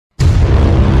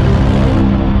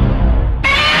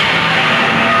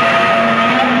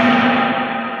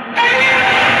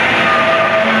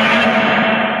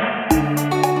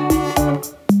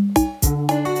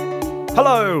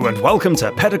welcome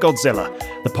to Pedagodzilla,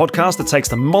 the podcast that takes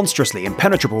the monstrously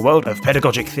impenetrable world of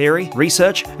pedagogic theory,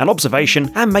 research, and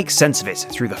observation and makes sense of it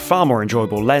through the far more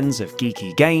enjoyable lens of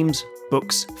geeky games,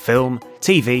 books, film,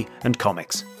 TV, and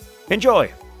comics.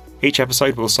 Enjoy! Each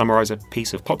episode will summarise a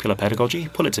piece of popular pedagogy,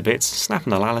 pull it to bits, snap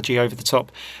an analogy over the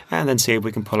top, and then see if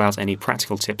we can pull out any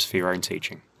practical tips for your own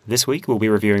teaching. This week we'll be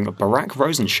reviewing Barak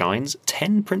Rosenshine's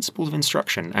 10 Principles of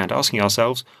Instruction and asking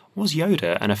ourselves, was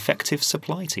Yoda an effective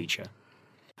supply teacher?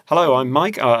 Hello, I'm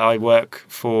Mike. I'm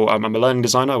a learning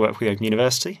designer. I work for the Open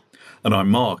University. And I'm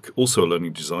Mark, also a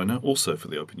learning designer, also for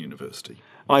the Open University.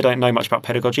 I don't know much about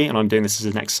pedagogy, and I'm doing this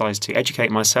as an exercise to educate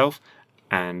myself.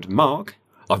 And Mark...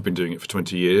 I've been doing it for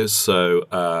 20 years, so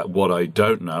what I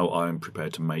don't know, I'm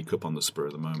prepared to make up on the spur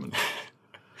of the moment.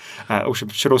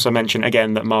 Should also mention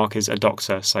again that Mark is a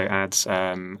doctor, so adds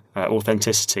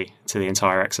authenticity to the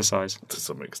entire exercise. To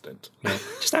some extent. Yeah.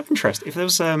 Just out of interest, if there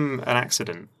was an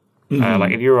accident,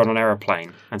 like if you were on an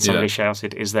airplane and somebody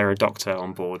shouted, "Is there a doctor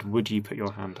on board?" would you put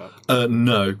your hand up?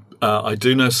 No. I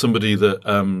do know somebody that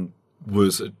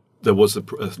there was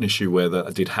an issue where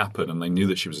that did happen, and they knew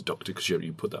that she was a doctor because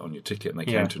you put that on your ticket, and they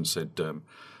came to her and said,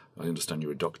 I understand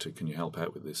you're a doctor, can you help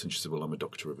out with this? And she said, well, I'm a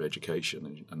doctor of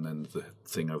education. And then the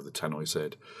thing over the tannoy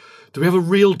said, do we have a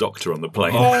real doctor on the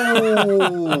plane?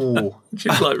 Oh! Which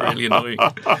is like really annoying.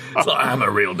 It's like, I'm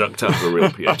a real doctor, I have a real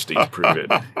PhD to prove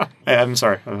it. I'm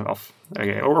sorry, I'm off.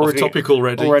 Okay. Off topic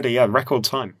already? Already, yeah, record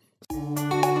time.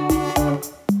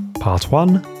 Part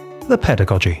 1, the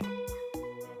pedagogy.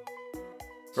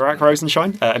 Barak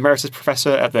Rosenshine, Emeritus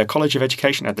Professor at the College of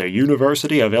Education at the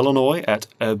University of Illinois at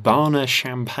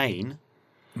Urbana-Champaign.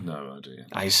 No idea.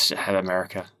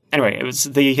 America. Anyway,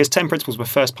 his 10 principles were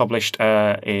first published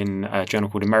in a journal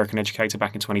called American Educator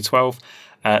back in 2012.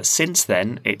 Since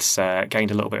then, it's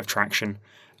gained a little bit of traction,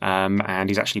 and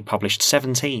he's actually published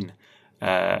 17,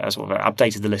 sort of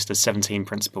updated the list as 17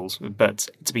 principles. But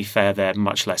to be fair, they're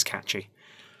much less catchy.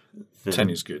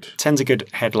 10 is good. 10's a good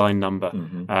headline number,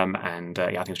 I think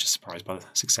I was just surprised by the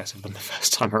success of them the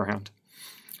first time around.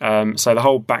 So the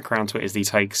whole background to it is that he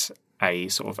takes a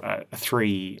sort of a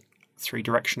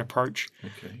three-direction approach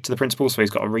to the principles. So he's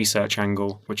got a research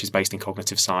angle, which is based in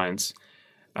cognitive science,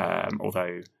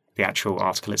 although the actual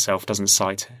article itself doesn't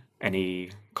cite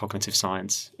any cognitive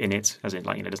science in it, as in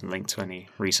it doesn't link to any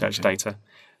research data.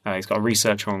 He's got a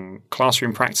research on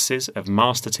classroom practices of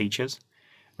master teachers,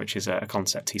 which is a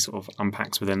concept he sort of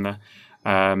unpacks within there,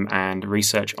 and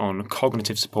research on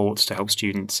cognitive supports to help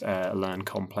students learn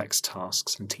complex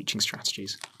tasks and teaching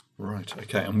strategies. Right,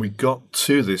 okay. And we got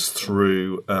to this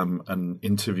through an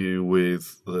interview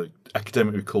with the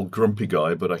academic we call Grumpy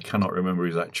Guy, but I cannot remember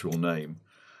his actual name.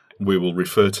 We will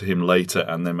refer to him later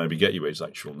and then maybe get you his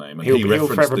actual name. And he'll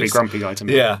forever be Grumpy Guy to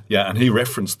me. Yeah, and he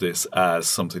referenced this as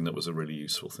something that was a really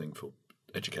useful thing for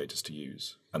educators to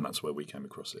use, and that's where we came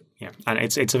across it. Yeah, and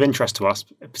it's of interest to us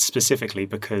specifically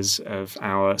because of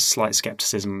our slight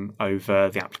scepticism over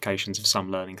the applications of some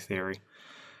learning theory.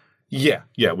 Yeah,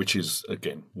 which is,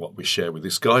 again, what we share with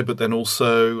this guy, but then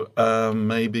also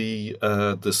maybe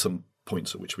there's some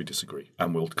points at which we disagree,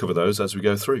 and we'll cover those as we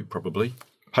go through, probably.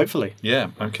 Hopefully.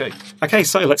 Yeah, okay. Okay,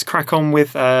 so let's crack on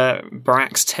with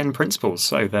Barak's 10 principles.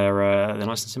 So they're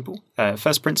nice and simple.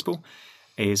 First principle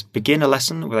is begin a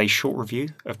lesson with a short review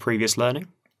of previous learning.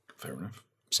 Fair enough.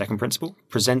 Second principle,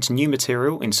 present new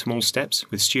material in small steps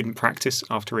with student practice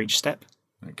after each step.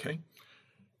 Okay.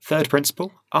 Third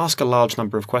principle, ask a large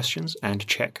number of questions and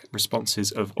check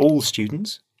responses of all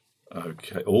students.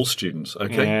 Okay, all students.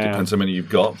 Okay, yeah. Depends how many you've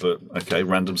got, but okay,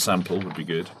 random sample would be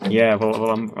good. Yeah, well,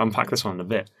 I'll unpack this one in a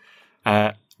bit.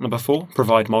 Number 4,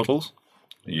 provide models.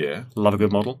 Yeah. Love a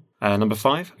good model. Number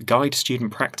 5, guide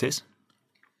student practice.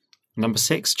 Number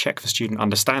 6, check for student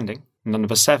understanding.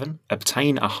 Number 7,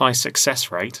 obtain a high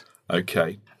success rate.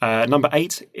 Okay. Number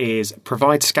 8 is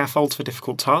provide scaffolds for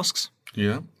difficult tasks.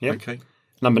 Yeah. Yep. Okay.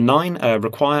 Number 9,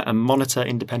 require and monitor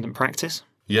independent practice.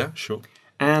 Yeah, sure.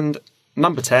 And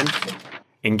number 10,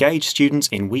 engage students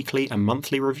in weekly and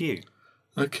monthly review.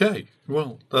 Okay.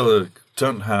 Well,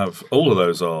 don't have all of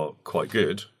those are quite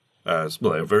good.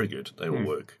 They're very good. They all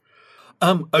work.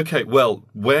 Okay, well,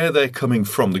 where they're coming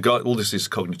from, all this is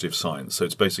cognitive science, so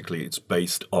it's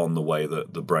based on the way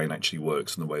that the brain actually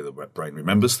works and the way the brain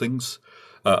remembers things,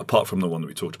 apart from the one that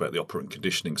we talked about, the operant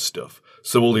conditioning stuff.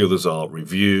 So all the others are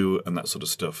review and that sort of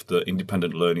stuff, the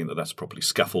independent learning, that's properly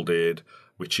scaffolded,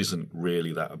 which isn't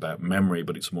really that about memory,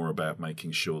 but it's more about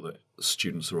making sure that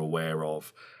students are aware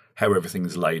of how everything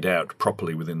is laid out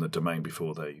properly within the domain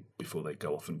before they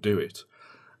go off and do it.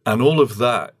 And all of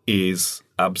that is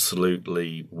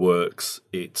absolutely works.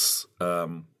 It's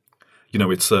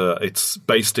it's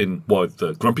based in what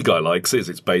the Grumpy Guy likes is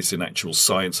it's based in actual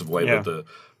science of the way that the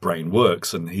brain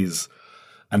works, and his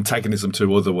antagonism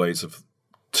to other ways of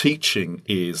teaching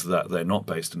is that they're not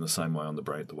based in the same way on the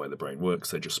brain, the way the brain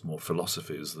works. They're just more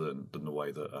philosophies than the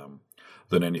way that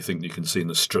than anything you can see in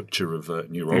the structure of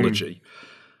neurology.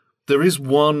 There is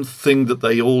one thing that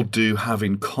they all do have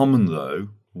in common, though,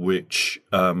 which,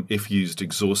 if used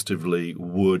exhaustively,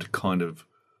 would kind of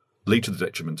lead to the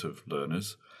detriment of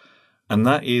learners. And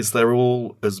that is they're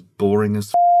all as boring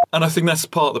as... And I think that's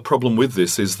part of the problem with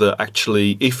this, is that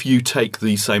actually if you take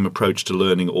the same approach to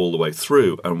learning all the way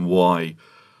through, and why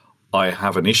I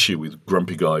have an issue with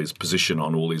Grumpy Guy's position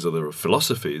on all these other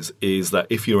philosophies, is that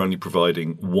if you're only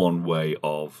providing one way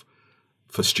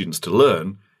for students to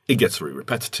learn, it gets very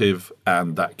repetitive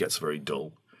and that gets very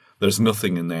dull. There's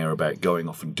nothing in there about going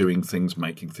off and doing things,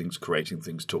 making things, creating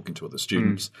things, talking to other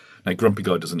students. Now, Grumpy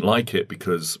Guy doesn't like it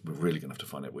because we're really going to have to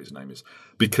find out what his name is,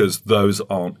 because those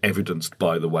aren't evidenced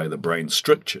by the way the brain's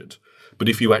structured. But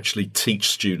if you actually teach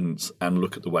students and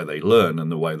look at the way they learn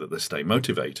and the way that they stay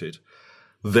motivated,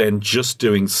 then just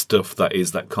doing stuff that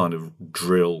is that kind of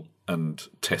drill and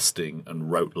testing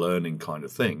and rote learning kind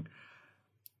of thing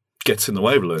gets in the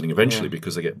way of learning eventually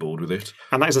because they get bored with it.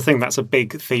 And that is the thing, that's a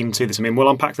big theme to this. I mean, we'll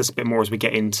unpack this a bit more as we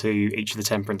get into each of the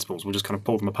 10 principles. We'll just kind of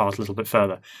pull them apart a little bit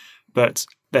further. But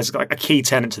there's like a key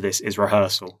tenet to this is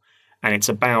rehearsal. And it's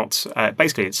about,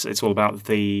 basically it's all about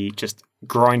the just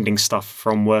grinding stuff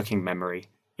from working memory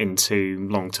into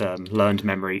long-term learned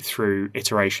memory through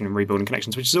iteration and rebuilding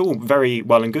connections, which is all very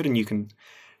well and good, and you can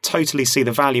totally see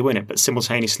the value in it. But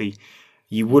simultaneously,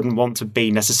 you wouldn't want to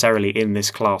be necessarily in this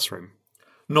classroom.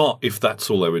 Not if that's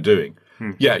all they were doing.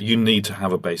 Yeah, you need to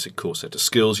have a basic core set of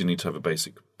skills. You need to have a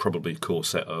basic, probably core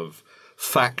set of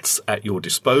facts at your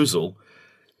disposal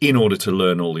in order to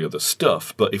learn all the other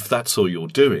stuff. But if that's all you're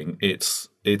doing, it's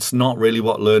not really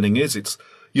what learning is. It's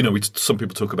some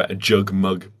people talk about a jug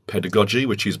mug pedagogy,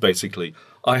 which is basically,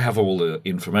 I have all the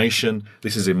information.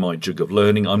 This is in my jug of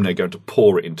learning. I'm now going to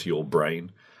pour it into your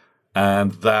brain.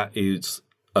 And that is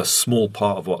a small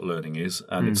part of what learning is,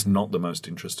 and it's not the most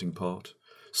interesting part.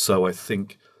 So I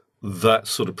think that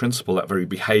sort of principle, that very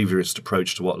behaviourist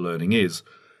approach to what learning is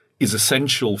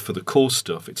essential for the core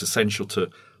stuff. It's essential to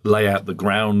lay out the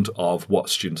ground of what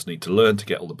students need to learn to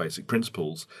get all the basic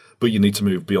principles, but you need to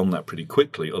move beyond that pretty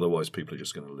quickly, otherwise people are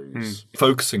just going to lose.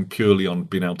 Focusing purely on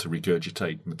being able to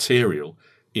regurgitate material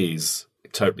is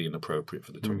totally inappropriate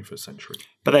for the 21st century.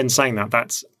 But then saying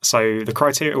that's so the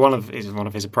criteria, one of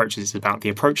his approaches is about the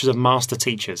approaches of master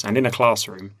teachers, and in a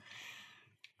classroom,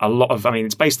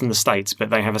 it's based in the States, but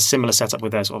they have a similar setup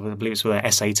with their I believe it's with their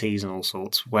SATs and all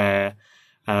sorts, where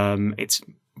it's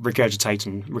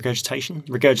regurgitation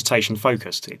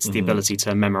focused. It's the ability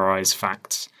to memorize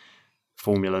facts,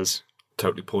 formulas.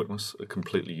 Totally pointless, a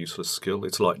completely useless skill.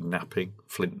 It's like napping,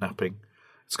 flint napping.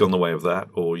 It's gone the way of that,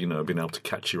 or being able to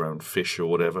catch your own fish or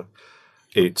whatever.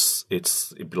 It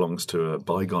belongs to a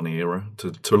bygone era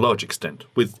to a large extent,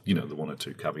 with the one or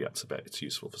two caveats about it's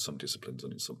useful for some disciplines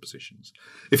and in some positions.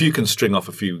 If you can string off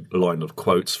a few line of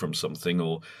quotes from something,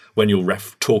 or when you're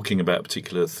talking about a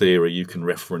particular theory, you can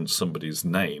reference somebody's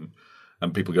name,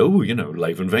 and people go,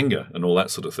 Leuven Wenger and all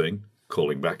that sort of thing,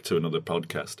 calling back to another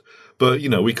podcast. But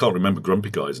we can't remember Grumpy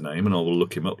Guy's name, and I will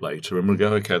look him up later, and we'll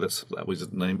go, okay, that was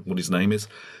his name, what his name is.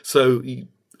 So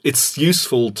it's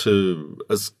useful to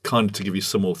give you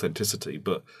some authenticity,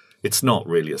 but it's not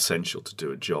really essential to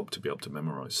do a job to be able to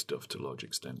memorize stuff to a large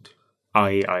extent.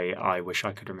 I wish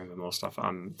I could remember more stuff.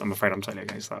 I'm afraid I'm totally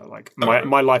against that. Like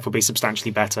my life would be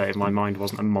substantially better if my mind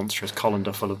wasn't a monstrous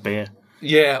colander full of beer.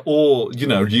 Yeah, or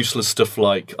useless stuff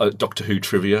like Doctor Who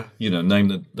trivia. Name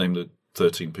the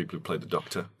 13 people who played the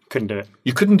Doctor. Couldn't do it.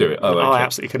 You couldn't do it? Oh, okay. I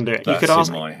absolutely couldn't do it. That's you could ask,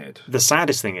 in my head. The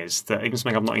saddest thing is that even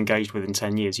something I've not engaged with in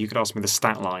 10 years, you could ask me the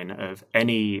stat line of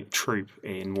any troop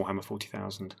in Warhammer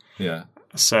 40,000. Yeah.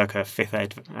 Circa 5th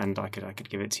ed, and I could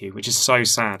give it to you, which is so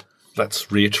sad. That's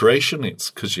reiteration.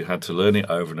 It's because you had to learn it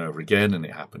over and over again, and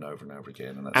it happened over and over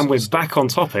again. And we're back on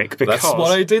topic because... That's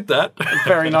why I did that.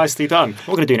 Very nicely done. What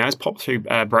we're going to do now is pop through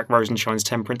Breck Rosenshine's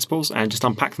 10 principles and just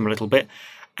unpack them a little bit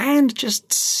and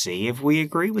just see if we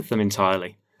agree with them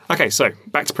entirely. Okay, so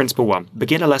back to principle 1.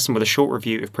 Begin a lesson with a short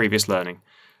review of previous learning.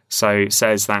 So it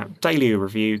says that daily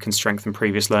review can strengthen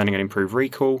previous learning and improve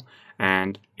recall,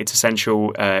 and it's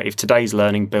essential if today's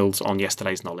learning builds on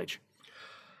yesterday's knowledge.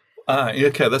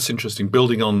 Okay, that's interesting.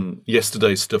 Building on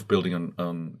yesterday's stuff,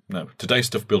 today's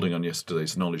stuff building on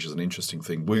yesterday's knowledge is an interesting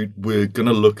thing. We're going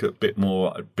to look a bit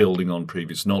more at building on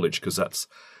previous knowledge because that's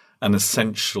an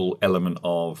essential element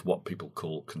of what people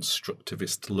call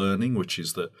constructivist learning, which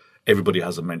is that everybody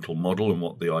has a mental model, and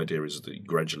what the idea is that you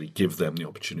gradually give them the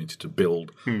opportunity to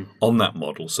build on that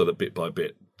model so that bit by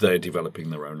bit they're developing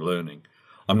their own learning.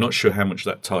 I'm not sure how much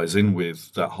that ties in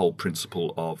with that whole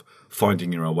principle of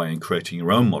finding your own way and creating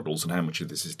your own models, and how much of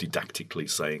this is didactically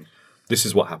saying, this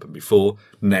is what happened before,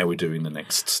 now we're doing the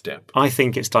next step. I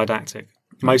think it's didactic.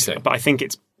 But I think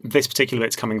it's this particular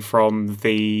bit's coming from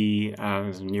the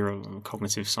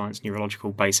cognitive science,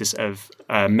 neurological basis of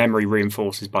memory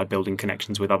reinforces by building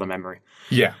connections with other memory.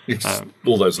 Yeah, it's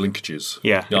all those linkages.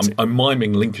 Yeah. I'm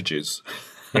miming linkages.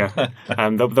 Yeah,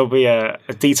 there'll be a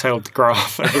detailed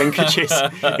graph of linkages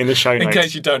in the show notes. In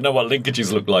case you don't know what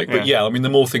linkages look like. But yeah, I mean, the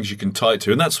more things you can tie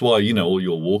to, and that's why, all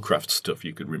your Warcraft stuff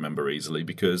you could remember easily,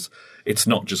 because it's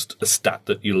not just a stat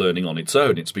that you're learning on its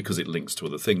own, it's because it links to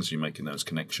other things, you're making those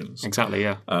connections. Exactly,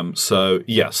 yeah. So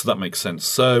that makes sense.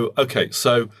 So,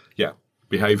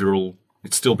 behavioural.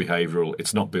 It's still behavioural.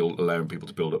 It's not allowing people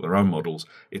to build up their own models.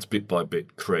 It's bit by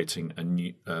bit creating a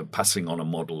new, passing on a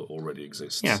model that already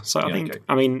exists. Yeah. So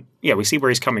we see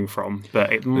where he's coming from,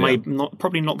 but it may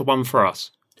probably not the one for us,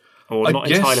 or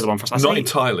not entirely the one for us. Not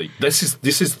entirely. This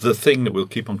is the thing that we'll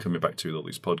keep on coming back to with all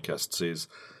these podcasts. Is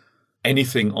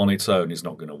anything on its own is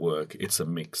not going to work. It's a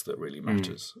mix that really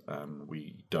matters.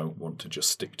 We don't want to just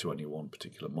stick to any one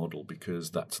particular model, because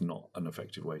that's not an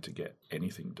effective way to get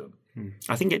anything done.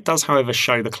 I think it does, however,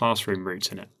 show the classroom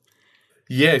roots in it.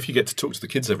 Yeah, if you get to talk to the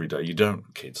kids every day,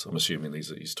 kids, I'm assuming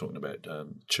he's talking about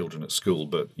children at school,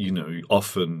 but,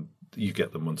 often you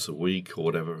get them once a week or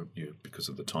whatever because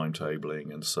of the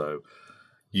timetabling, and so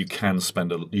you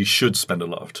should spend a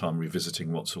lot of time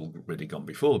revisiting what's already gone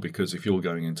before, because if you're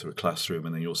going into a classroom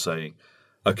and then you're saying,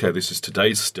 okay, this is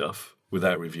today's stuff,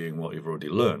 without reviewing what you've already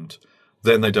learned,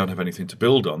 then they don't have anything to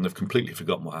build on. They've completely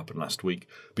forgotten what happened last week,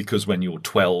 because when you're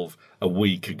 12, a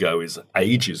week ago is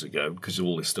ages ago, because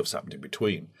all this stuff's happened in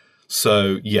between.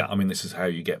 So, this is how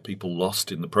you get people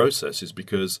lost in the process, is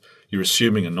because you're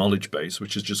assuming a knowledge base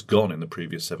which has just gone in the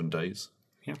previous 7 days.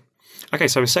 Okay,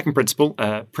 so second principle,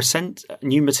 present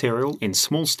new material in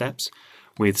small steps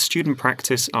with student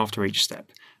practice after each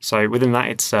step. So within that,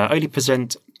 it's only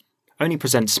present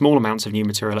small amounts of new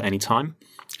material at any time,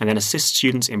 and then assist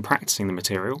students in practicing the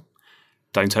material.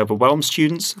 Don't overwhelm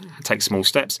students, take small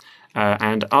steps,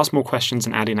 and ask more questions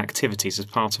and add in activities as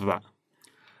part of that.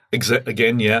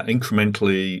 Again,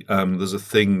 incrementally, there's a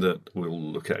thing that we'll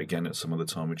look at again at some other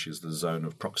time, which is the zone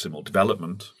of proximal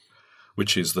development,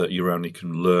 which is that you only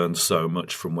can learn so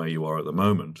much from where you are at the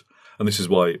moment. And this is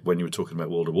why, when you were talking about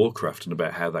World of Warcraft and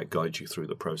about how that guides you through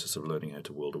the process of learning how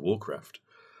to World of Warcraft,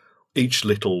 each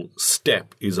little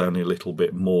step is only a little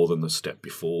bit more than the step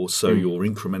before, so you're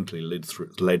incrementally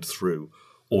led through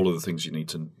all of the things you need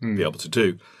to be able to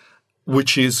do,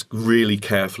 which is really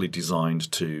carefully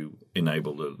designed to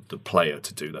enable the player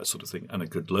to do that sort of thing. And a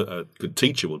good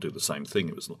teacher will do the same thing.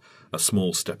 It was a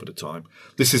small step at a time.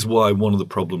 This is why one of the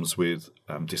problems with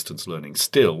distance learning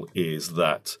still is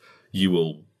that you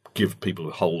will give people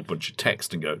a whole bunch of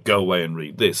text and go away and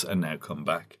read this and now come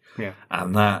back. Yeah.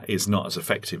 And that is not as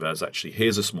effective as actually,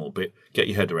 here's a small bit, get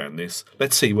your head around this.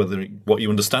 Let's see what you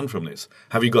understand from this.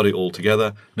 Have you got it all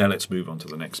together? Now let's move on to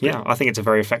the next bit. Yeah, I think it's a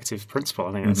very effective principle.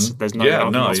 I think there's no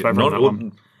argument whatsoever on that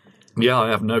one. Yeah, I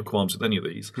have no qualms with any of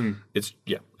these.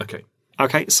 Okay.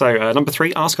 Okay, so number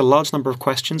 3, ask a large number of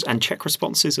questions and check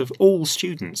responses of all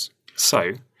students.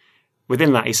 So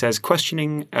within that, he says,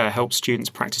 questioning helps students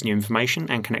practice new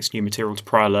information and connects new material to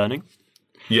prior learning.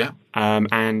 Yeah.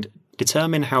 And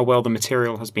determine how well the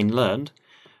material has been learned.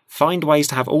 Find ways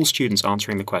to have all students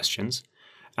answering the questions.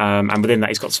 And within that,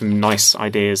 he's got some nice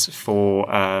ideas for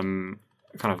kind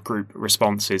of group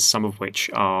responses, some of which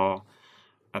are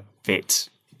a bit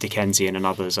Dickensian and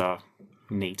others are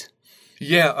neat.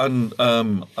 Yeah, and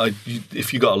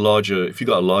if you got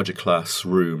a larger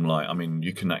classroom,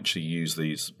 you can actually use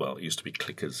these. Well, it used to be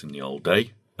clickers in the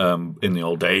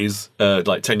old days,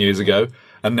 like 10 years ago,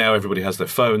 and now everybody has their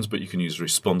phones, but you can use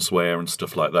responseware and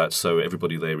stuff like that. So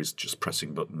everybody there is just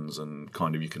pressing buttons, and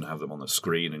kind of you can have them on the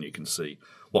screen, and you can see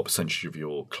what percentage of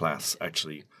your class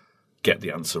actually get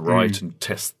the answer right and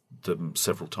test them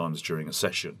several times during a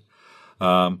session.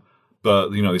 But,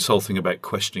 this whole thing about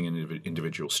questioning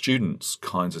individual students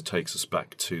kind of takes us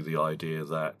back to the idea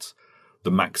that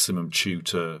the maximum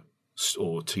tutor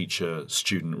or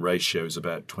teacher-student ratio is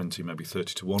about 20, maybe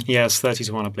 30 to 1. Yes, 30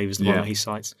 to 1, I believe, is the one that he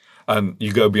cites. And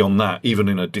you go beyond that, even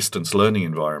in a distance learning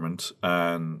environment,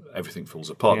 and everything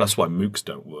falls apart. Yeah. That's why MOOCs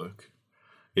don't work,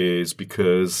 is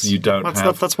because you don't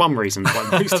That's one reason.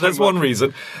 That's one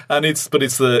reason, and it's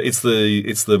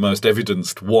the most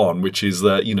evidenced one, which is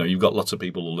that you've got lots of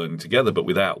people learning together, but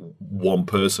without one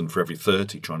person for every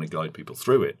 30 trying to guide people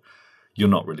through it, you're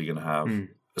not really going to have.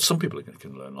 Some people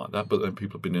can learn like that, but then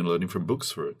people have been learning from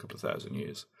books for a couple of thousand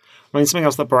years. I mean, something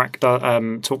else that Barak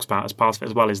talks about as part of it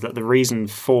as well is that the reason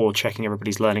for checking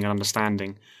everybody's learning and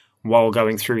understanding while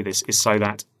going through this is so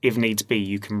that, if needs be,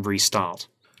 you can restart,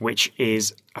 which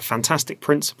is a fantastic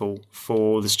principle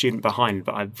for the student behind,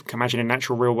 but I can imagine in a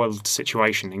natural real-world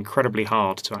situation, incredibly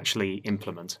hard to actually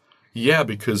implement. Yeah,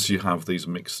 because you have these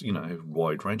mixed,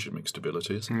 wide range of mixed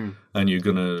abilities, and you're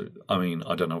gonna. I mean,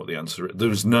 I don't know what the answer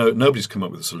is. Nobody's come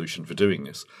up with a solution for doing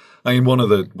this. I mean, one of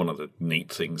the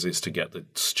neat things is to get the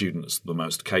students the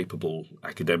most capable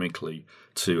academically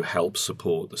to help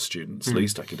support the students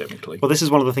least academically. Well, this is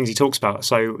one of the things he talks about.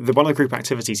 So, one of the group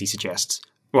activities he suggests.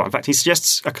 Well, in fact, he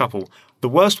suggests a couple. The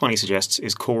worst one he suggests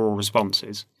is choral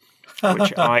responses.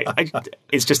 Which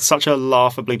it's just such a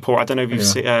laughably poor. I don't know if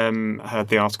you've heard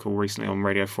the article recently on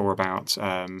Radio 4 about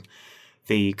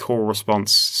the choral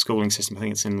response schooling system. I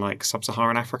think it's in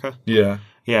sub-Saharan Africa. Yeah,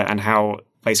 and how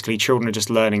basically children are just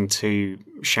learning to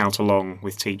shout along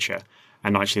with teacher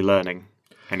and not actually learning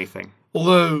anything.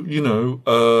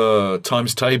 Although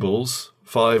times tables.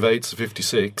 5 8s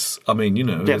 56. I mean, it's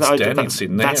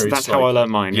in there. That's how I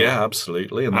learned mine. Yeah,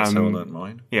 absolutely, and that's how I learned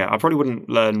mine. Yeah, I probably wouldn't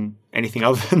learn anything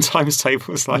other than times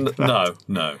tables like that.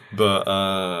 No,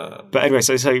 but anyway,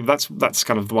 so that's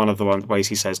kind of one of the ways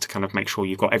he says to kind of make sure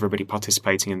you've got everybody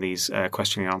participating in these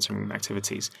questioning and answering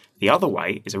activities. The other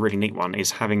way is a really neat one,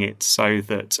 is having it so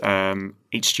that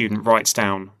each student writes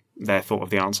down their thought of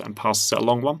the answer and passes it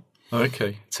along one.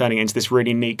 Okay. Turning it into this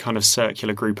really neat kind of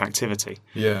circular group activity.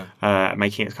 Yeah.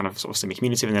 Making it kind of sort of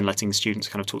semi-communicative, and then letting students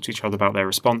kind of talk to each other about their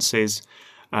responses,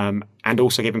 and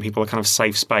also giving people a kind of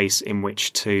safe space in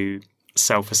which to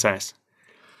self-assess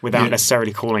without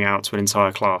necessarily calling out to an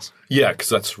entire class. Yeah, because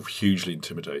that's hugely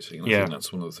intimidating. And I think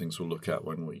that's one of the things we'll look at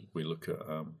when we look at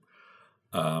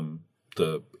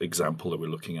the example that we're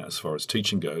looking at as far as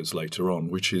teaching goes later on,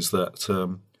 which is that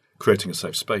creating a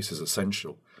safe space is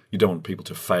essential. You don't want people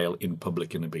to fail in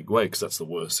public in a big way, because that's the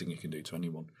worst thing you can do to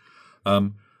anyone.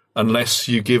 Unless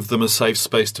you give them a safe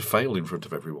space to fail in front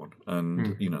of everyone.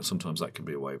 And, sometimes that can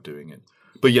be a way of doing it.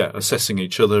 But yeah, assessing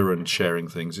each other and sharing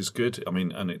things is good. I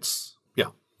mean, and it's,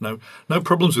 no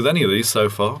problems with any of these so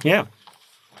far. Yeah.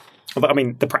 But I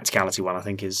mean, the practicality one, I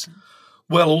think, is...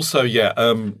 Well, also,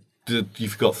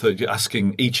 you've got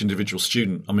asking each individual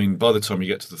student. I mean, by the time you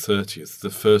get to the 30th, the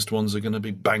first ones are going to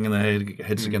be banging their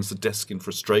heads against the desk in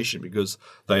frustration because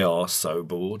they are so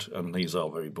bored, and these are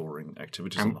very boring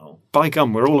activities on the whole. By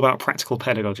gum, we're all about practical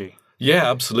pedagogy. Yeah,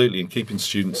 absolutely, and keeping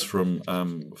students from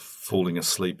falling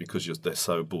asleep because they're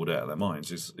so bored out of their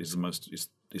minds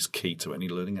is key to any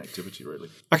learning activity, really.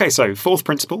 Okay, so fourth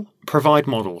principle, provide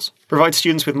models. Provide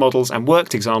students with models and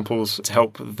worked examples to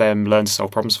help them learn to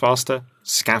solve problems faster.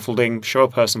 Scaffolding, show a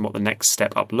person what the next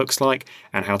step up looks like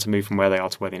and how to move from where they are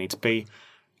to where they need to be.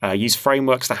 Use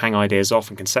frameworks to hang ideas off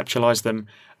and conceptualize them.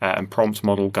 And prompt,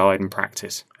 model, guide and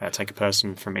practice. Take a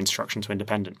person from instruction to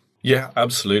independent. Yeah,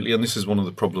 absolutely. And this is one of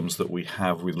the problems that we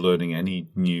have with learning any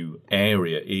new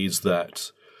area, is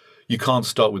that you can't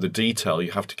start with the detail.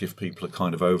 You have to give people a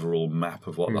kind of overall map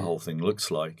of what the whole thing looks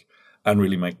like and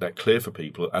really make that clear for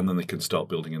people, and then they can start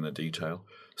building in the detail.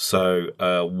 So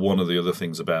one of the other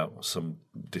things about some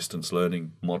distance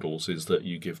learning models is that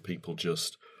you give people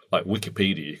just like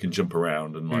Wikipedia. You can jump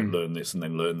around and learn this and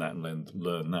then learn that and then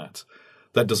learn that.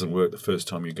 That doesn't work the first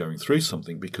time you're going through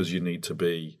something, because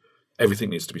everything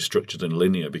needs to be structured and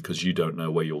linear, because you don't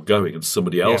know where you're going and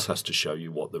somebody else has to show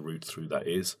you what the route through that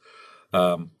is.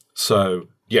 So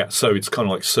it's kind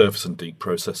of like surface and deep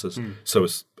processors. So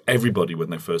it's everybody, when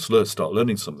they first start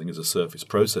learning something, is a surface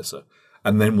processor.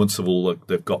 And then once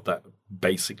they've got that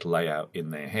basic layout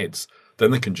in their heads,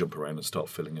 then they can jump around and start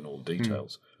filling in all the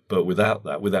details. But without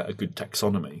a good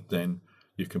taxonomy, then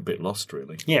you can get lost,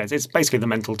 really. Yeah, it's basically the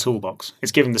mental toolbox.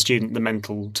 It's giving the student the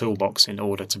mental toolbox in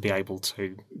order to be able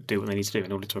to do what they need to do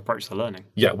in order to approach the learning.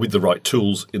 Yeah, with the right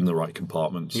tools in the right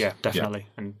compartments. Yeah, definitely.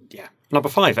 Yeah. And Number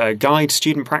 5, guide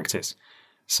student practice.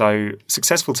 So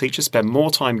successful teachers spend more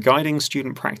time guiding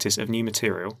student practice of new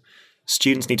material.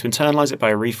 Students need to internalise it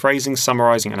by rephrasing,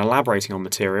 summarising and elaborating on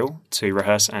material to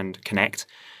rehearse and connect.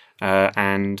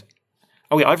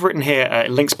 I've written here,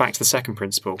 it links back to the second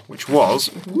principle, which was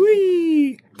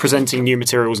presenting new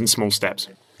materials in small steps.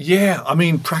 Yeah, I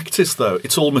mean, practice, though,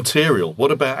 it's all material.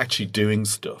 What about actually doing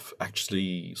stuff?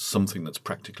 Actually something that's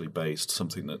practically based,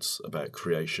 something that's about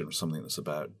creation, something that's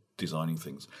about designing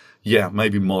things. Yeah,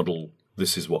 maybe model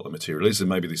this is what the material is, and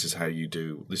maybe this is how you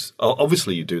do this.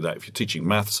 Obviously, you do that if you're teaching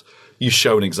maths. You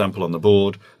show an example on the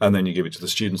board, and then you give it to the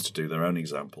students to do their own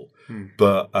example.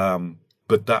 But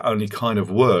that only kind of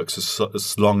works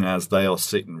as long as they are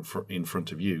sitting in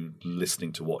front of you,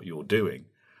 listening to what you're doing.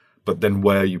 But then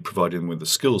where you provide them with the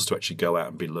skills to actually go out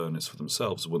and be learners for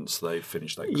themselves once they've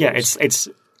finished that course. Yeah, it's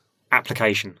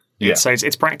application. Yeah. So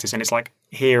it's practice, and it's like,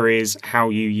 here is how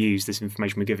you use this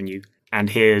information we're giving you, and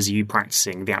here's you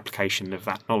practicing the application of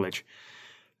that knowledge.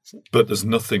 But there's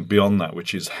nothing beyond that,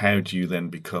 which is how do you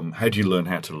learn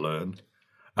how to learn?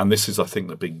 And this is, I think,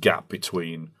 the big gap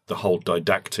between the whole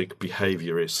didactic,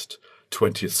 behaviourist,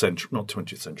 19th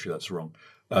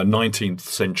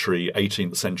century,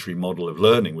 18th century model of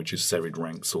learning, which is serried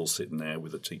ranks all sitting there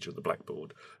with a teacher at the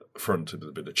blackboard, front with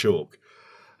a bit of chalk.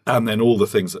 And then all the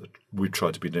things that we've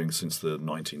tried to be doing since the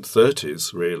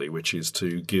 1930s, really, which is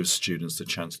to give students the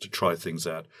chance to try things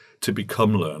out, to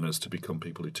become learners, to become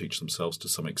people who teach themselves to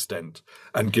some extent,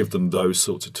 and give them those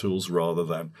sorts of tools rather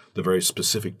than the very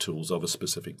specific tools of a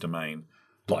specific domain,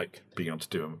 like being able to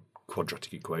do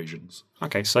quadratic equations.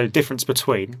 Okay, so difference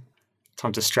between,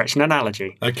 time to stretch an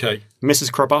analogy, Okay.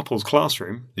 Mrs. Krabappel's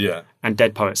classroom Yeah. and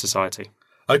Dead Poet Society.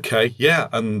 Okay, yeah,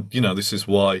 and, this is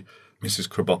why Mrs.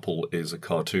 Krabappel is a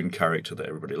cartoon character that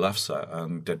everybody laughs at,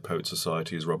 and Dead Poet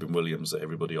Society is Robin Williams that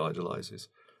everybody idolises.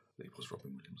 It was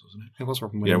Robin Williams, wasn't it? It was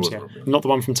Robin Williams, Yeah, it was Robin Williams. Not the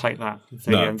one from Take That,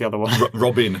 the other one.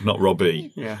 Robin, not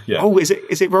Robbie. Yeah. Yeah. Oh, is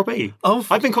it Robbie? Oh,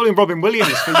 I've been calling him Robin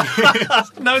Williams for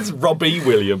years. No, it's Robbie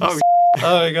Williams. Oh,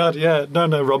 my God, yeah.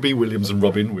 No, Robbie Williams and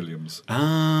Robin Williams.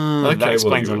 Ah, that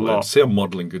explains a lot. See, I'm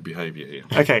modelling good behaviour here.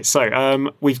 Okay,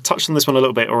 so we've touched on this one a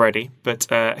little bit already, but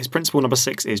his principle number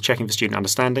 6 is checking for student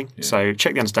understanding. Yeah. So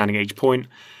check the understanding at each point.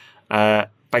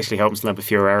 Basically helps them learn with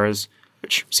fewer errors,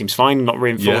 which seems fine. Not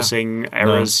reinforcing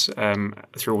errors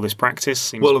through all this practice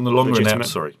seems well, and the longer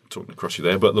legitimate. talking across you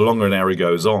there, but the longer an error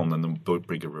goes on, then the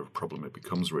bigger of a problem it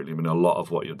becomes, really. I mean, a lot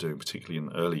of what you're doing, particularly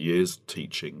in early years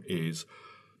teaching, is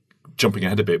jumping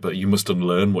ahead a bit, but you must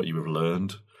unlearn what you have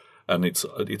learned. And it's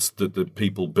the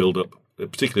people build up,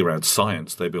 particularly around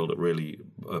science, they build up really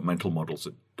mental models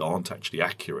that aren't actually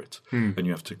accurate. And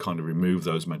you have to kind of remove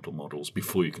those mental models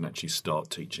before you can actually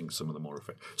start teaching some of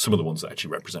the ones that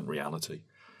actually represent reality,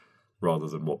 rather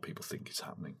than what people think is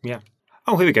happening. Yeah.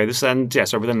 Oh, here we go.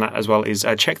 So within that as well is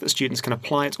check that students can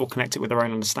apply it or connect it with their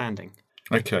own understanding.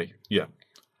 Okay, yeah.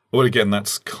 Well, again,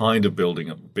 that's kind of building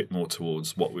a bit more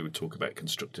towards what we would talk about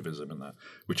constructivism and that,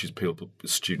 which is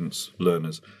students,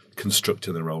 learners,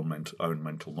 constructing their own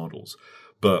mental models.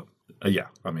 But,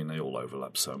 they all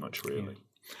overlap so much, really.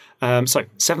 So,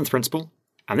 7th principle,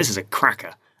 and this is a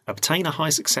cracker, obtain a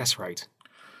high success rate.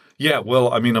 Yeah,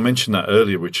 well, I mentioned that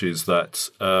earlier, which is that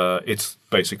its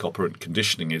basic operant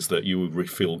conditioning is that you will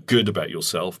feel good about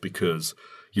yourself because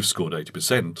you've scored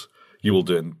 80%. You will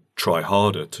then try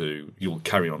harder you'll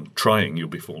carry on trying, you'll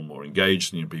be far more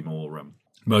engaged and you'll be more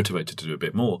motivated to do a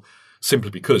bit more, simply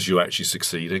because you're actually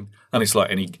succeeding. And it's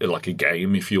like a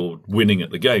game. If you're winning at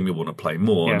the game, you want to play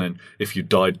more. Yeah. And then if you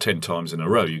died 10 times in a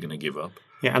row, you're going to give up.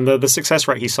 Yeah, and the success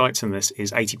rate he cites in this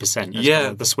is 80%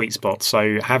 as the sweet spot.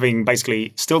 So having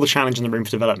basically still the challenge in the room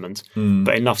for development,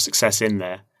 but enough success in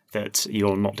there that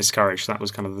you're not discouraged. That was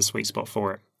kind of the sweet spot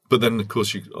for it. But then, of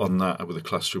course, on that, with a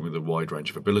classroom with a wide range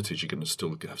of abilities, you're going to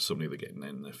still have somebody that are getting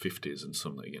in their 50s and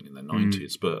some that are getting in their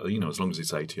 90s. But, as long as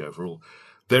it's 80 overall.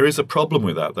 There is a problem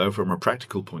with that, though, from a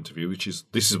practical point of view, which is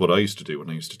this is what I used to do when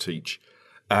I used to teach.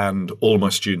 And all my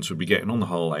students would be getting on the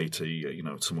whole 80,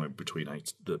 somewhere between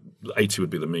 80. 80 would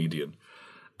be the median.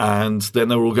 And then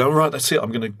they were all going, right, that's it.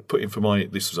 I'm going to put in for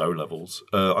this was O-levels.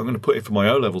 I'm going to put in for my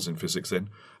O-levels in physics then.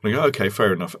 And I go, okay,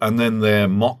 fair enough. And then their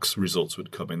mocks results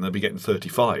would come in. They'd be getting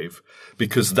 35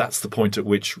 because that's the point at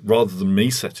which, rather than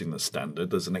me setting the standard,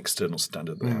 there's an external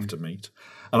standard they have to meet.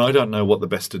 And I don't know what the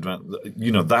best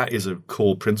that is a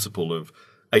core principle of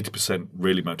 80%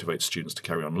 really motivates students to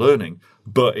carry on learning,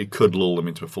 but it could lull them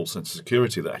into a false sense of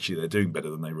security that actually they're doing better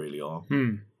than they really are.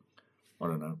 I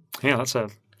don't know. Yeah, that's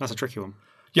a tricky one.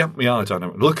 Yeah, I don't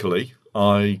know. Luckily,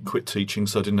 I quit teaching,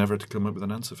 so I didn't ever have to come up with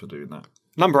an answer for doing that.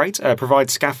 Number 8, provide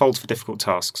scaffolds for difficult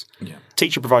tasks. Yeah.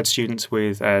 Teacher provides students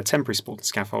with temporary supported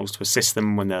scaffolds to assist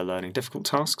them when they're learning difficult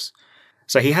tasks.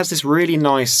 So he has this really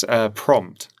nice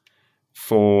prompt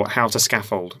for how to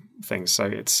scaffold things. So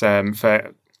it's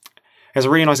there's a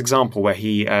really nice example where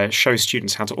he shows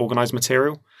students how to organise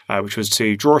material, which was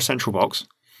to draw a central box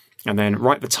and then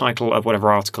write the title of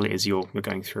whatever article it is you're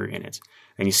going through in it.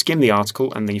 And you skim the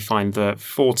article, and then you find the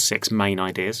 4 to 6 main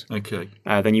ideas. Okay.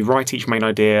 Then you write each main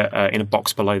idea in a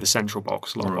box below the central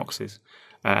box, long boxes.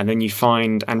 And then you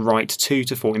find and write 2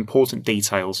 to 4 important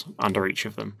details under each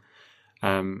of them.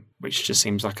 which just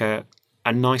seems like a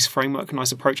nice framework, a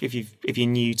nice approach if you're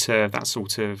new to that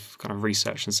sort of kind of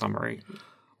research and summary.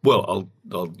 Well,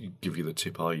 I'll give you the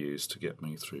tip I used to get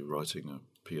me through writing a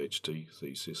PhD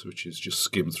thesis, which is just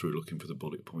skim through looking for the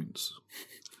bullet points.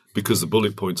 Because the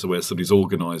bullet points are where somebody's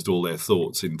organised all their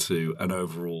thoughts into an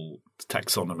overall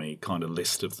taxonomy kind of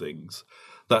list of things.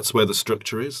 That's where the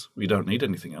structure is. You don't need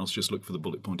anything else. Just look for the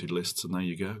bullet-pointed lists, and there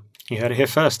you go. You heard it here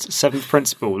first. 7th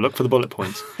principle, look for the bullet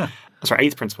points. Sorry,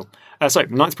 8th principle.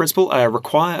 9th principle,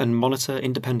 require and monitor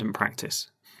independent practice.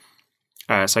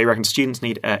 So you reckon students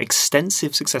need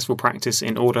extensive successful practice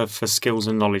in order for skills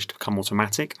and knowledge to become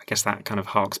automatic. I guess that kind of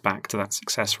harks back to that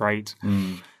success rate.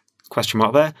 Question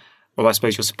mark there. Well, I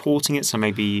suppose you're supporting it, so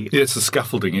maybe... Yeah, it's the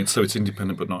scaffolding, so it's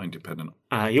independent but not independent.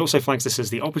 He also flags this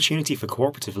as the opportunity for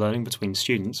cooperative learning between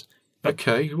students.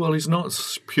 Okay, well, he's not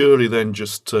purely then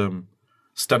just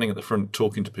standing at the front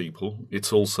talking to people.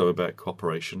 It's also about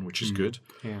cooperation, which is good,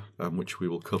 which we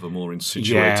will cover more in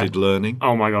situated learning.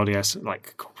 Oh my God, yes.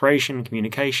 Like cooperation,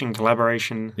 communication,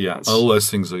 collaboration. Yeah, all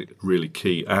those things are really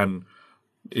key. And,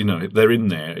 they're in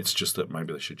there. It's just that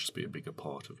maybe they should just be a bigger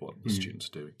part of what the students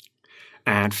are doing.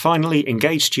 And finally,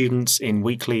 engage students in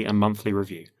weekly and monthly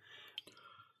review.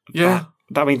 Yeah.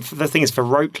 The thing is, for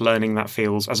rote learning, that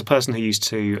feels, as a person who used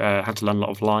to have to learn a lot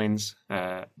of lines,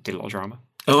 did a lot of drama.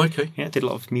 Oh, okay. Yeah, did a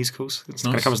lot of musicals. It's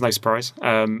going to come as no surprise.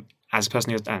 As a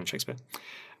person and Shakespeare,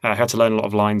 who had to learn a lot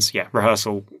of lines,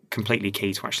 rehearsal, completely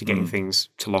key to actually getting things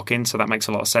to lock in. So that makes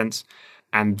a lot of sense.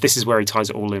 And this is where he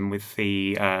ties it all in with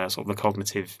the sort of the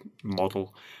cognitive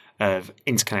model of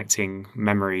interconnecting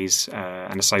memories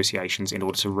and associations in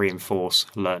order to reinforce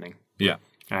learning. Yeah.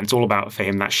 And it's all about, for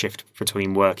him, that shift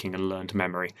between working and learned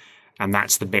memory. And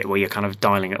that's the bit where you're kind of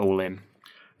dialing it all in.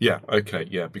 Yeah, okay,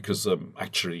 yeah, because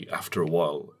actually after a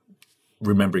while,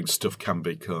 remembering stuff can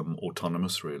become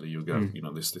autonomous, really. You go,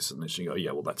 this, and this, and you go,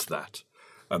 yeah, well, that's that.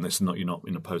 And you're not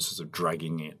in a process of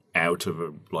dragging it out of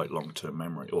a long-term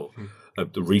memory or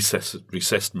the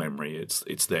recessed memory.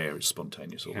 It's there, it's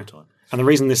spontaneous all the time. And the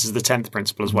reason this is the 10th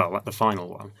principle as well, like the final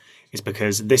one, is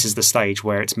because this is the stage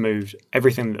where it's moved,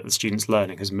 everything that the student's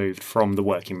learning has moved from the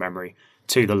working memory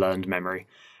to the learned memory.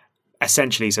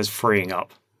 Essentially, it says freeing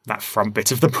up that front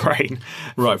bit of the brain.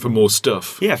 Right, for more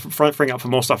stuff. Yeah, freeing up for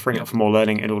more stuff, freeing up for more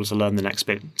learning in order to learn the next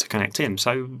bit to connect in.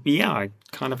 So, yeah, I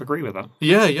kind of agree with that.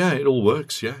 Yeah, it all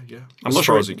works, yeah. As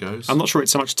far as it goes. I'm not sure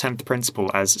it's so much 10th principle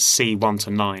as C1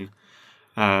 to 9.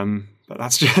 But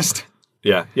that's just...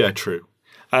 Yeah, true.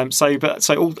 I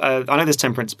know there's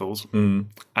 10 principles.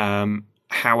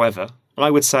 However,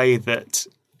 I would say that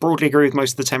broadly agree with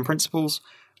most of the 10 principles.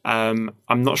 I'm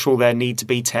not sure there need to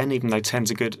be 10, even though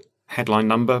 10's a good headline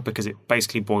number, because it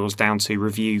basically boils down to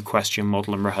review, question,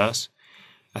 model, and rehearse.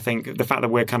 I think the fact that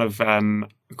we're kind of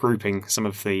grouping some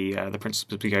of the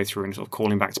principles we go through and sort of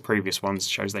calling back to previous ones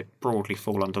shows they broadly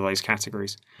fall under those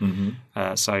categories.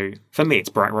 So for me, it's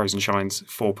Barack Rosenshine's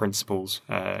 4 principles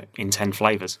in 10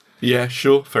 flavours. Yeah,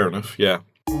 sure, fair enough, yeah.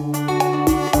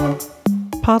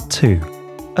 Part 2,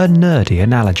 a nerdy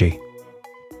analogy.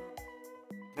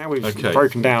 Now we've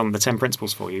broken down the 10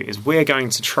 principles for you, is we're going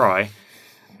to try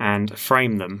and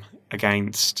frame them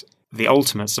against the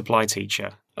ultimate supply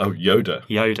teacher. Oh, Yoda.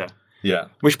 Yeah.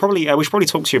 We should probably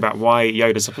talk to you about why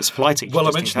Yoda's a supply teacher. Well,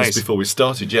 I mentioned this before we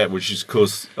started, which is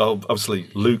because obviously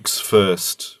Luke's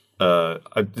first...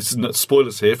 this is not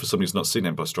spoilers here for somebody who's not seen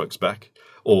Empire Strikes Back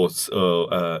or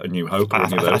A New Hope or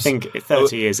any of those. I think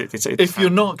 30 years... if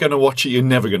you're not going to watch it, you're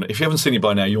never going to... If you haven't seen it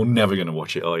by now, you're never going to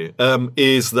watch it, are you?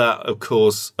 Is that, of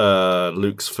course,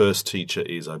 Luke's first teacher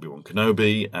is Obi-Wan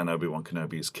Kenobi, and Obi-Wan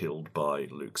Kenobi is killed by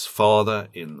Luke's father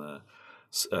in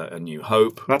A New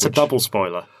Hope. That's a double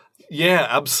spoiler. Yeah,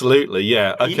 absolutely.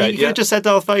 Yeah. Okay. You could have just said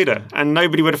Darth Vader, and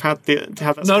nobody would have had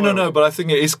that. No. But I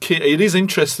think it is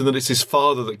interesting that it's his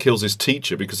father that kills his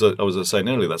teacher, because I was saying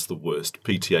earlier that's the worst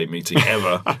PTA meeting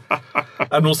ever.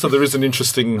 And also there is an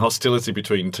interesting hostility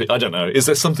between. I don't know. Is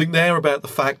there something there about the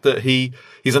fact that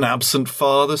he's an absent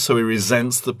father, so he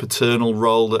resents the paternal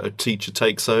role that a teacher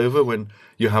takes over when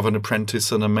you have an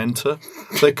apprentice and a mentor?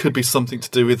 There could be something to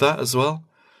do with that as well.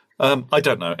 I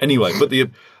don't know. Anyway, but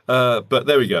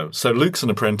there we go. So Luke's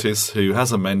an apprentice who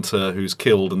has a mentor who's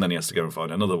killed, and then he has to go and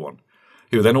find another one,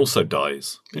 who then also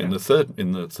dies in the third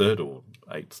or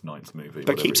 8th, 9th movie.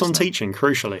 But keeps on teaching,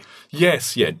 crucially.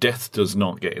 Yes, death does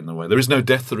not get in the way. There is no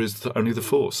death, there is only the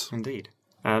Force. Indeed.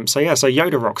 So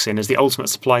Yoda rocks in as the ultimate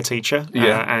supply teacher,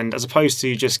 and as opposed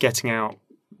to just getting out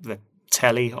the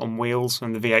telly on wheels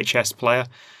and the VHS player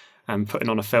and putting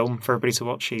on a film for everybody to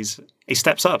watch, he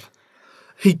steps up.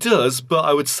 He does, but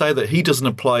I would say that he doesn't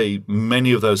apply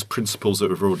many of those principles that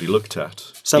we've already looked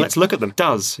at. So let's look at them.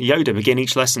 Does Yoda begin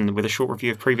each lesson with a short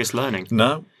review of previous learning?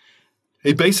 No.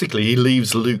 He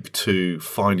leaves Luke to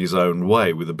find his own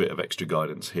way with a bit of extra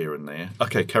guidance here and there.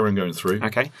 Okay, carry on going through.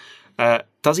 Okay.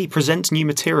 Does he present new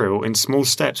material in small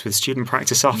steps with student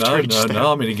practice after each step?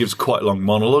 No. I mean, he gives quite long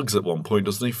monologues at one point,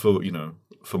 doesn't he? For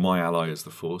my ally is the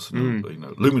Force. And,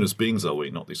 luminous beings are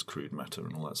we, not this crude matter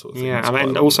and all that sort of thing. Yeah,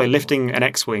 and also lifting an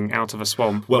X-wing out of a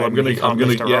swamp. Well,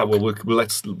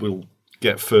 we'll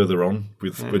get further on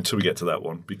until we get to that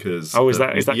one because. Oh, is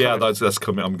that yeah, coming? that's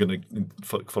coming. I'm going to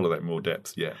follow that in more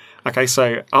depth. Yeah. Okay,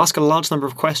 so ask a large number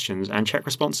of questions and check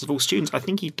responses of all students. I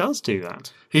think he does do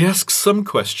that. He asks some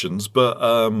questions, but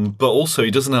also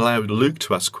he doesn't allow Luke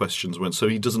to ask questions so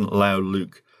he doesn't allow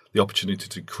Luke the opportunity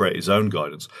to create his own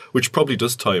guidance, which probably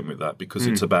does tie in with that because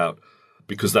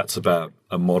that's about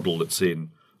a model that's in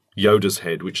Yoda's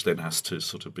head, which then has to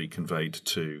sort of be conveyed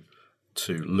to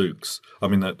Luke's. I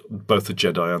mean, that both the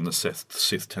Jedi and the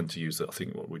Sith tend to use that, I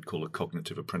think, what we'd call a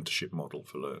cognitive apprenticeship model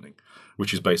for learning,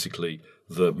 which is basically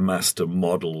the master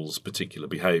model's particular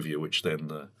behaviour, which then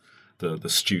the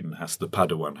student the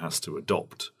Padawan has to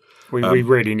adopt. We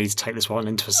really need to take this one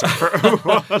into a separate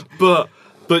one. But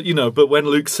when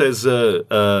Luke says,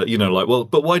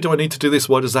 but why do I need to do this?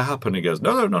 Why does that happen? He goes,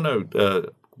 no,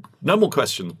 no more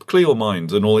questions, clear your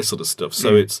mind, and all this sort of stuff.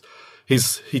 So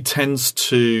he tends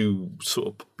to sort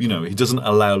of, he doesn't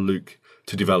allow Luke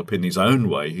to develop in his own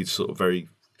way. He sort of very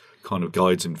kind of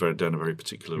guides him down a very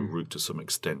particular route to some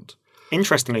extent.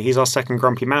 Interestingly, he's our second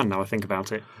grumpy man now I think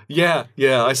about it. Yeah,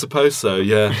 I suppose so,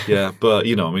 yeah. But,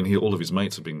 all of his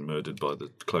mates have been murdered by the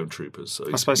clone troopers. So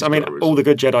all the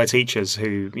good Jedi teachers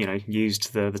who,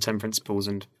 used the 10 principles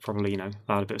and probably,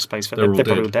 allowed a bit of space for them, they're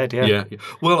probably all dead, yeah.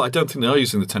 Well, I don't think they are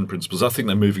using the 10 principles. I think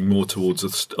they're moving more towards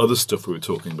the other stuff we were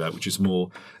talking about, which is more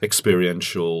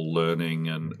experiential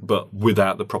learning, but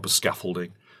without the proper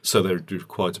scaffolding. So they're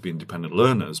required to be independent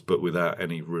learners, but without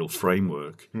any real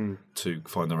framework to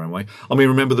find their own way. I mean,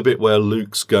 remember the bit where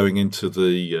Luke's going into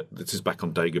this is back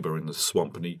on Dagobah in the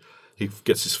swamp, and he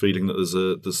gets his feeling that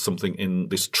there's something in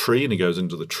this tree, and he goes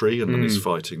into the tree, and then he's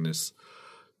fighting this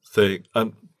thing.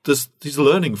 And he's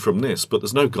learning from this, but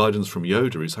there's no guidance from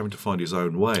Yoda. He's having to find his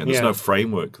own way, and there's no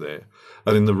framework there.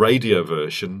 And in the radio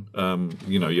version,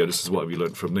 Yoda says, "What have you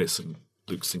learned from this?" And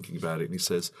Luke's thinking about it, and he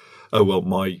says, "Oh, well,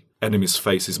 my enemy's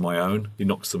face is my own." He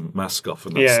knocks the mask off,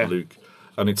 and that's Luke.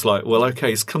 And it's like, well, okay,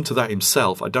 he's come to that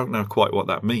himself. I don't know quite what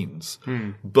that means.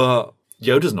 But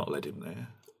Yoda's not led him there.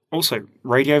 Also,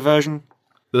 radio version?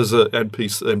 There's a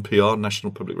NPR,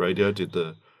 National Public Radio, did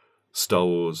the Star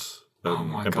Wars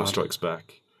Empire Strikes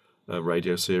Back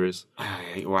radio series.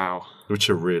 Wow. Which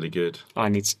are really good. I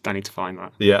need to find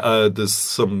that. Yeah, there's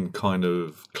some kind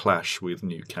of clash with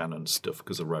new canon stuff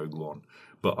because of Rogue One.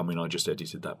 But, I mean, I just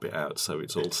edited that bit out, so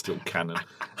it's all still canon.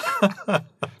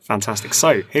 Fantastic.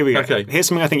 So, here we go. Okay. Here's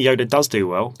something I think Yoda does do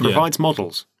well. Provides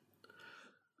models.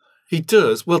 He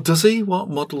does. Well, does he? What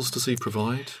models does he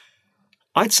provide?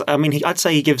 I'd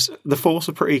say he gives the Force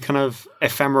a pretty kind of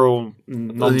ephemeral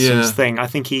nonsense thing. I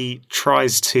think he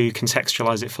tries to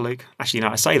contextualise it for Luke. Actually,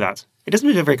 I say that. He doesn't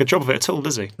do a very good job of it at all,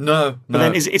 does he? No. But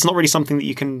then it's not really something that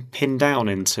you can pin down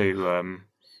into...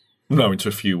 No, into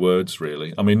a few words,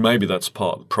 really. I mean, maybe that's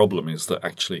part of the problem is that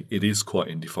actually it is quite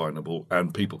indefinable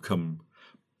and people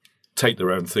take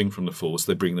their own thing from the Force,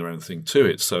 they bring their own thing to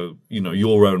it. So,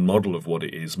 your own model of what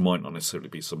it is might not necessarily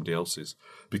be somebody else's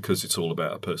because it's all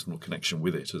about a personal connection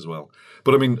with it as well.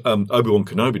 But, I mean, Obi-Wan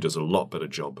Kenobi does a lot better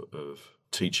job of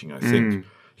teaching, I think.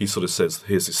 He sort of says,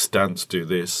 here's his stance, do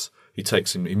this. He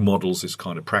models this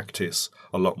kind of practice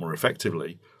a lot more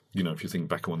effectively. If you think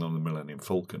back on the Millennium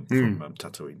Falcon from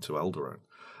Tatooine to Alderaan,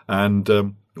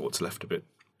 and what's left of it,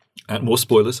 and more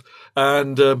spoilers.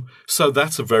 And so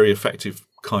that's a very effective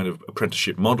kind of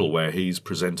apprenticeship model where he's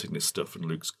presenting this stuff and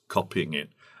Luke's copying it,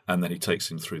 and then he takes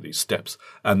him through these steps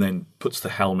and then puts the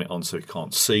helmet on so he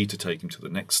can't see to take him to the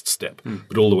next step.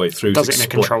 But all the way through... Does it in a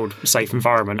controlled, safe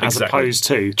environment as opposed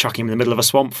to chucking him in the middle of a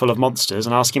swamp full of monsters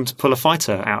and asking him to pull a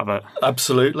fighter out of it.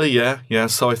 Absolutely, yeah.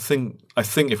 So I think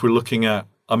if we're looking at...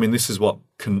 I mean, this is what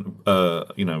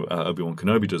Obi-Wan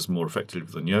Kenobi does more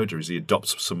effectively than Yoda, is he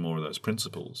adopts some more of those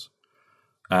principles,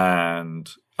 and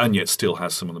yet still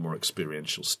has some of the more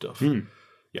experiential stuff.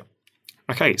 Yeah.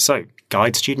 Okay, so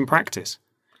guide student practice.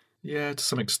 Yeah, to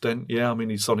some extent. Yeah, I mean,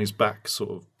 he's on his back, sort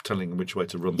of telling him which way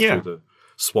to run through the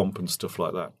swamp and stuff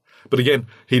like that. But again,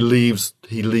 he leaves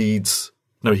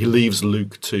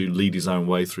Luke to lead his own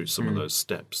way through some of those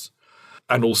steps.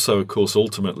 And also, of course,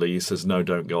 ultimately, he says, no,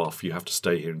 don't go off. You have to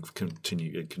stay here and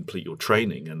continue and complete your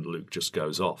training. And Luke just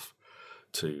goes off.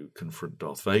 to confront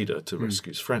Darth Vader to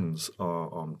rescue his friends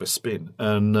on Bespin.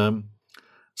 And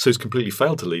so he's completely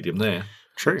failed to lead him there.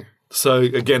 True. So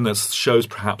again, that shows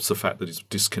perhaps the fact that he's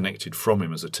disconnected from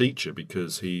him as a teacher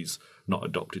because he's not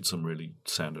adopted some really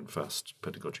sound and fast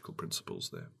pedagogical principles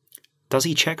there. Does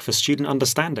he check for student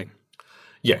understanding?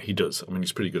 Yeah, he does. I mean,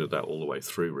 he's pretty good at that all the way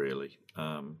through, really.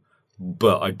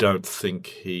 But I don't think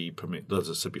he as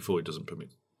I said before, he doesn't permit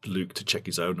Luke to check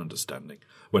his own understanding.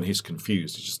 When he's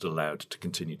confused, he's just allowed to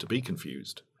continue to be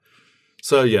confused.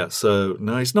 So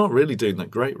no, he's not really doing that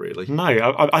great, really. No,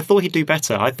 I thought he'd do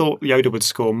better. I thought Yoda would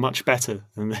score much better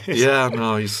than this. Yeah,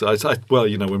 no, well,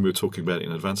 when we were talking about it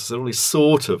in advance, I said, well, he's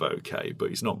sort of okay, but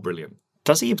he's not brilliant.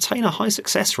 Does he obtain a high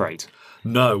success rate?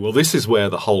 No, well, this is where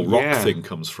the whole rock thing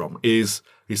comes from. He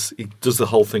does the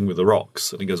whole thing with the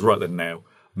rocks, and he goes, right then now,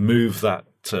 move that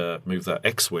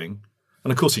X-Wing.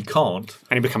 And of course he can't.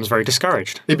 And he becomes very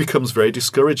discouraged.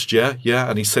 Yeah,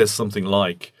 and he says something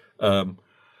like, because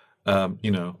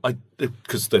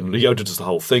then Yoda does the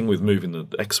whole thing with moving the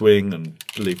X-Wing and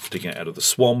lifting it out of the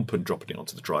swamp and dropping it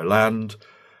onto the dry land.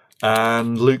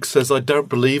 And Luke says, I don't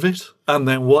believe it. And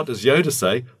then what does Yoda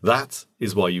say? That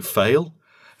is why you fail.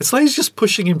 It's like he's just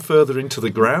pushing him further into the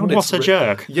ground. What a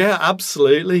jerk. Yeah,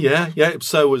 absolutely, yeah.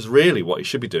 So was really what he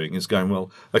should be doing is going,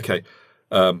 well, okay,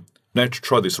 now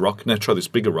try this rock, now try this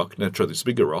bigger rock, now try this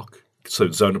bigger rock. So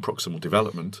zone of proximal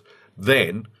development.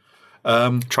 Then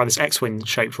try this X-Wing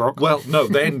shaped rock. Well, no,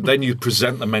 then you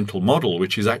present the mental model,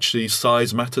 which is actually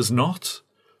size matters not,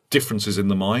 differences in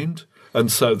the mind.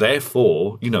 And so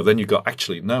therefore, then you've got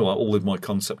all of my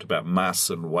concept about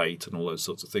mass and weight and all those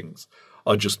sorts of things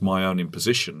are just my own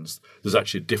impositions. There's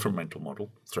actually a different mental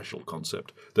model, threshold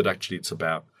concept, that actually it's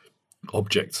about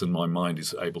objects and my mind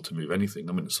is able to move anything.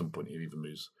 I mean, at some point it even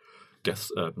moves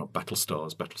battle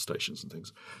stars, battle stations and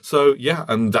things. So, yeah,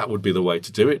 and that would be the way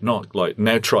to do it. Not like,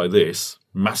 now try this,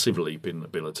 massive leap in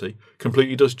ability,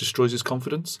 completely destroys his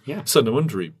confidence. Yeah. So no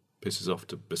wonder he pisses off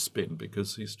to Bespin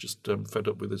because he's just fed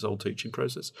up with his whole teaching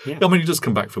process. Yeah. I mean, he does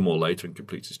come back for more later and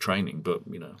completes his training, but,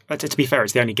 But to be fair,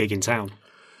 it's the only gig in town.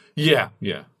 Yeah,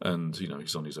 and,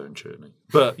 he's on his own journey.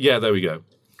 But, yeah, there we go.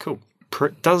 Cool.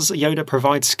 Does Yoda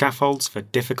provide scaffolds for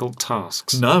difficult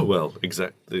tasks? No, well,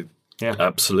 exactly. Yeah.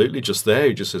 Absolutely, just there.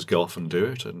 He just says, go off and do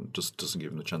it, and just doesn't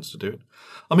give him the chance to do it.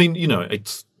 I mean, you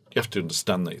have to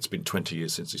understand that it's been 20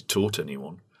 years since he's taught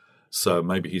anyone. So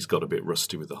maybe he's got a bit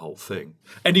rusty with the whole thing.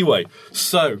 Anyway,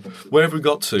 so where have we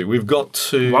got to? We've got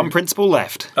to... One principle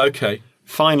left. Okay.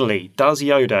 Finally, does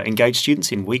Yoda engage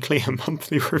students in weekly and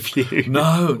monthly review?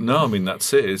 No, I mean,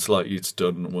 that's it. It's like it's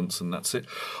done once and that's it.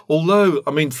 Although,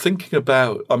 I mean,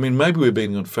 maybe we're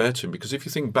being unfair to him because if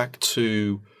you think back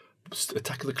to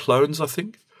Attack of the Clones, I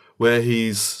think, where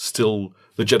he's still...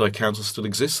 The Jedi Council still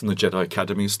exists and the Jedi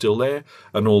Academy is still there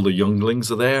and all the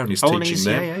younglings are there and he's teaching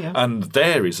them. Yeah. And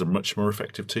there is a much more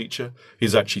effective teacher.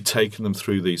 He's actually taken them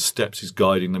through these steps. He's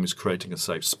guiding them. He's creating a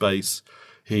safe space.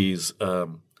 He's...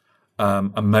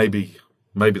 and maybe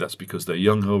that's because they're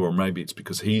younger or maybe it's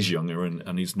because he's younger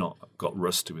and he's not got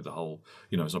rusty with the whole...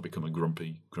 he's not become a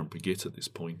grumpy git at this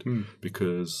point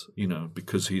because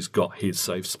he's got his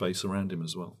safe space around him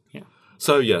as well. Yeah.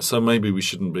 So maybe we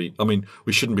shouldn't be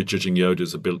judging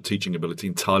Yoda's teaching ability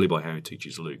entirely by how he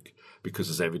teaches Luke, because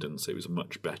there's evidence it was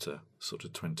much better sort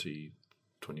of 20,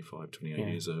 25, 28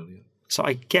 years earlier. So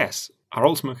I guess our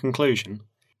ultimate conclusion,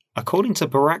 according to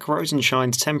Barack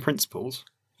Rosenshine's 10 Principles,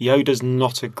 Yoda's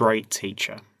not a great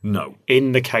teacher. No.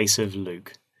 In the case of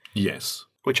Luke. Yes.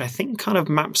 Which I think kind of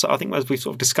maps, I think as we've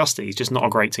sort of discussed it, he's just not a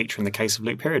great teacher in the case of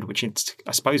Luke, period, which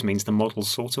I suppose means the model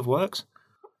sort of works.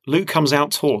 Luke comes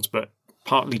out taught, but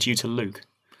partly due to Luke.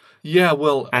 Yeah,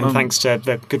 well... And thanks to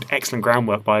the excellent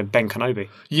groundwork by Ben Kenobi.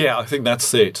 Yeah, I think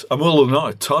that's it. Well,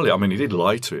 not entirely. I mean, he did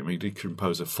lie to him. He did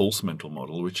compose a false mental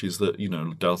model, which is that,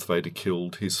 Darth Vader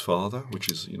killed his father,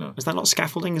 which is, Is that not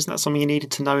scaffolding? Isn't that something you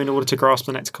needed to know in order to grasp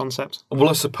the next concept? Well,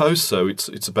 I suppose so.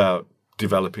 It's about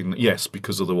developing... Yes,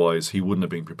 because otherwise he wouldn't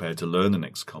have been prepared to learn the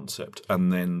next concept.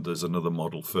 And then there's another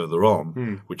model further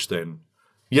on, which then...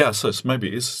 Yeah, so maybe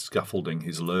it is scaffolding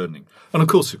his learning. And of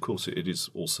course, it is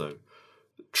also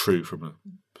true from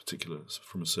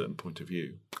a certain point of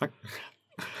view.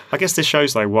 I guess this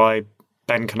shows, though, why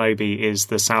Ben Kenobi is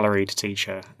the salaried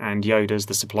teacher and Yoda's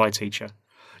the supply teacher.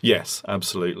 Yes,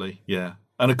 absolutely, yeah.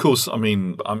 And of course, I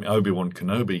mean Obi-Wan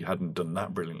Kenobi hadn't done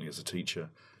that brilliantly as a teacher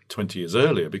 20 years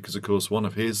earlier because, of course, one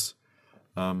of his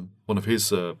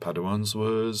Padawans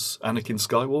was Anakin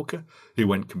Skywalker, who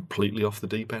went completely off the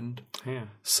deep end. Yeah.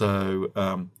 So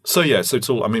it's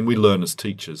all... I mean, we learn as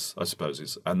teachers, I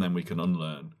suppose, and then we can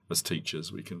unlearn as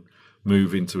teachers. We can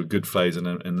move into a good phase and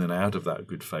then out of that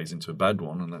good phase into a bad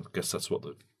one, and I guess that's what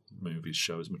the movies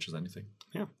show as much as anything.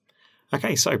 Yeah.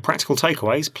 Okay, so practical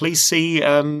takeaways. Please see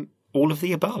all of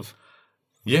the above.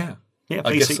 Yeah. Yeah,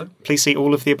 I guess so. Please see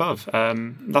all of the above.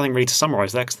 Nothing really to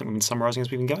summarise there, because I think we've been summarising as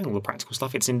we've been going, all the practical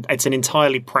stuff. It's an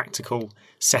entirely practical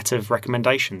set of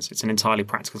recommendations. It's an entirely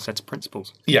practical set of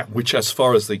principles. Yeah, which as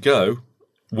far as they go,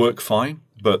 work fine,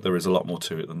 but there is a lot more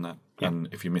to it than that. Yeah. And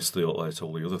if you miss all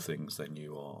the other things, then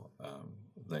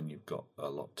then you've got a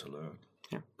lot to learn.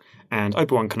 Yeah. And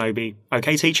Obi-Wan Kenobi,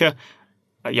 okay teacher.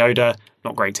 Yoda,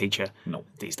 not great teacher. No.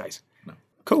 These days. No.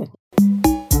 Cool.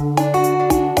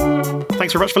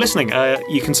 Thanks very much for listening.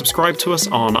 You can subscribe to us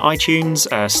on iTunes,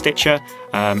 Stitcher,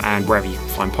 and wherever you can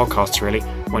find podcasts, really.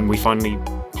 When we finally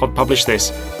publish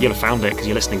this, you'll have found it because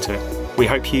you're listening to it. We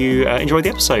hope you enjoyed the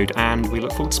episode, and we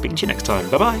look forward to speaking to you next time.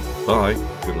 Bye-bye. Bye.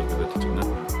 Good luck.